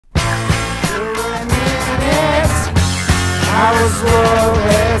I was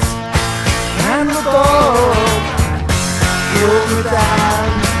lawless, and the dog pulled me down.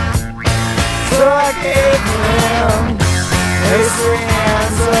 So I gave him a straight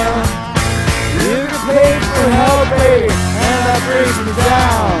answer. You can pay for help, baby, and that brings me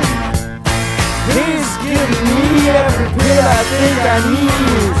down. He's giving me every pill I think I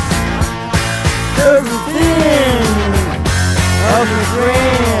need. Doesn't think of his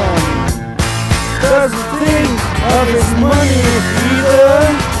grand, doesn't think of his money either,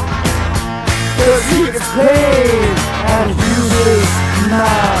 'cause he gets paid and uses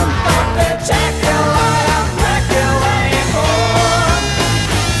mine. Fuck the check, you light up, calculating for.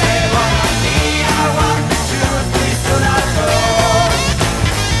 Say what I need, I want the truth, please do not go.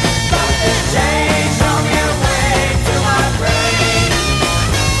 Fuck the change from your way to my brain.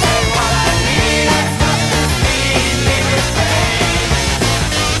 Say what I need, I stop the speed, leave it pain.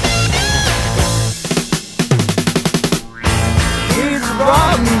 He's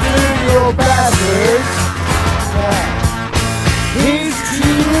rotten, dirty old bastard. Yeah. He's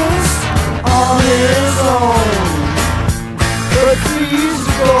genius on his own. But 3 years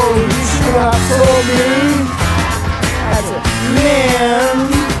ago he should have told me, as a man,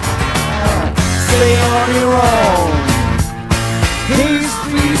 stay on your own. He's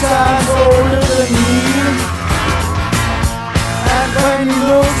 3 times older than me, and when he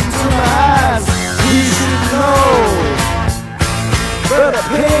looks into my eyes, he should know. But I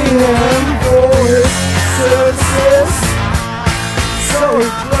pay him for his services, so he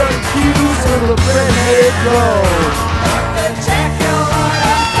could accuse of the redheaded gold.